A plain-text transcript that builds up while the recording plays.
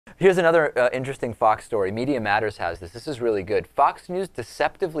Here's another interesting Fox story. Media Matters has this. This is really good. Fox News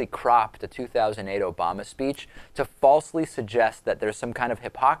deceptively cropped a 2008 Obama speech to falsely suggest that there's some kind of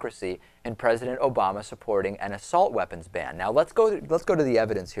hypocrisy in President Obama supporting an assault weapons ban. Now, let's go to the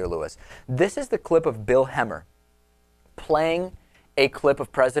evidence here, Lewis. This is the clip of Bill Hemmer playing a clip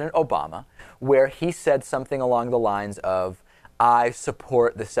of President Obama where he said something along the lines of, "I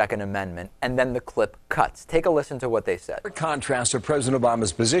support the Second Amendment," and then the clip cuts. Take a listen to what they said. In contrast to President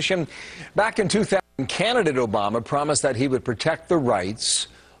Obama's position, back in 2000, candidate Obama promised that he would protect the rights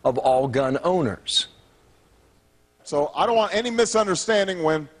of all gun owners. So I don't want any misunderstanding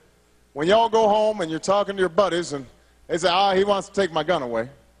when y'all go home and you're talking to your buddies and they say, he wants to take my gun away.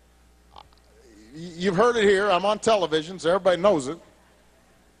 You've heard it here. I'm on television, so everybody knows it.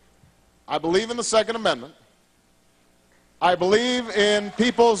 I believe in the Second Amendment. I believe in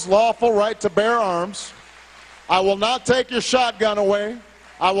people's lawful right to bear arms. I will not take your shotgun away.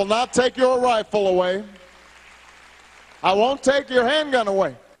 I will not take your rifle away. I won't take your handgun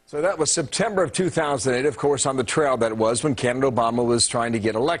away. So that was September of 2008, of course, on the trail that was when candidate Obama was trying to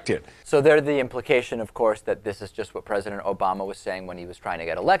get elected. So there's the implication, of course, that this is just what President Obama was saying when he was trying to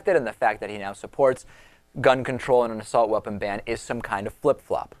get elected, and the fact that he now supports gun control and an assault weapon ban is some kind of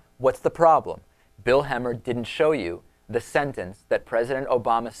flip-flop. What's the problem? Bill Hemmer didn't show you the sentence that President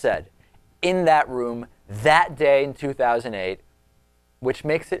Obama said in that room that day in 2008, which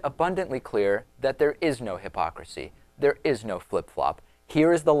makes it abundantly clear that there is no hypocrisy. There is no flip-flop.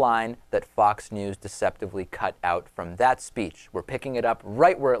 Here is the line that Fox News deceptively cut out from that speech. We're picking it up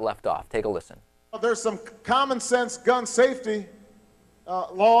right where it left off. Take a listen. There's some common sense gun safety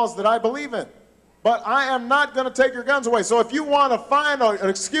laws that I believe in, but I am not going to take your guns away. So if you want to find an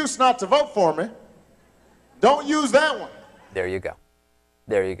excuse not to vote for me, don't use that one. There you go.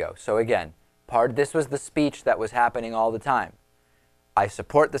 There you go. So again, this was the speech that was happening all the time. I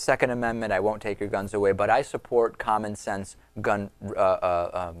support the Second Amendment. I won't take your guns away, but I support common sense gun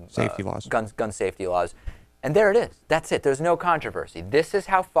safety laws. Gun safety laws. And there it is. That's it. There's no controversy. This is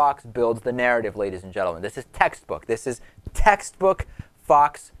how Fox builds the narrative, ladies and gentlemen. This is textbook. This is textbook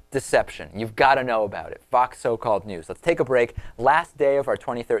Fox deception. You've got to know about it. Fox so-called news. Let's take a break. Last day of our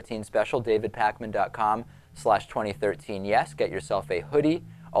 2013 special, davidpakman.com/2013. Yes, get yourself a hoodie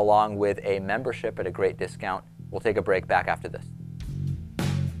along with a membership at a great discount. We'll take a break. Back after this.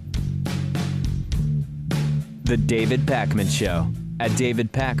 The David Pakman Show at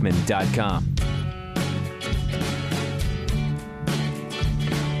davidpakman.com.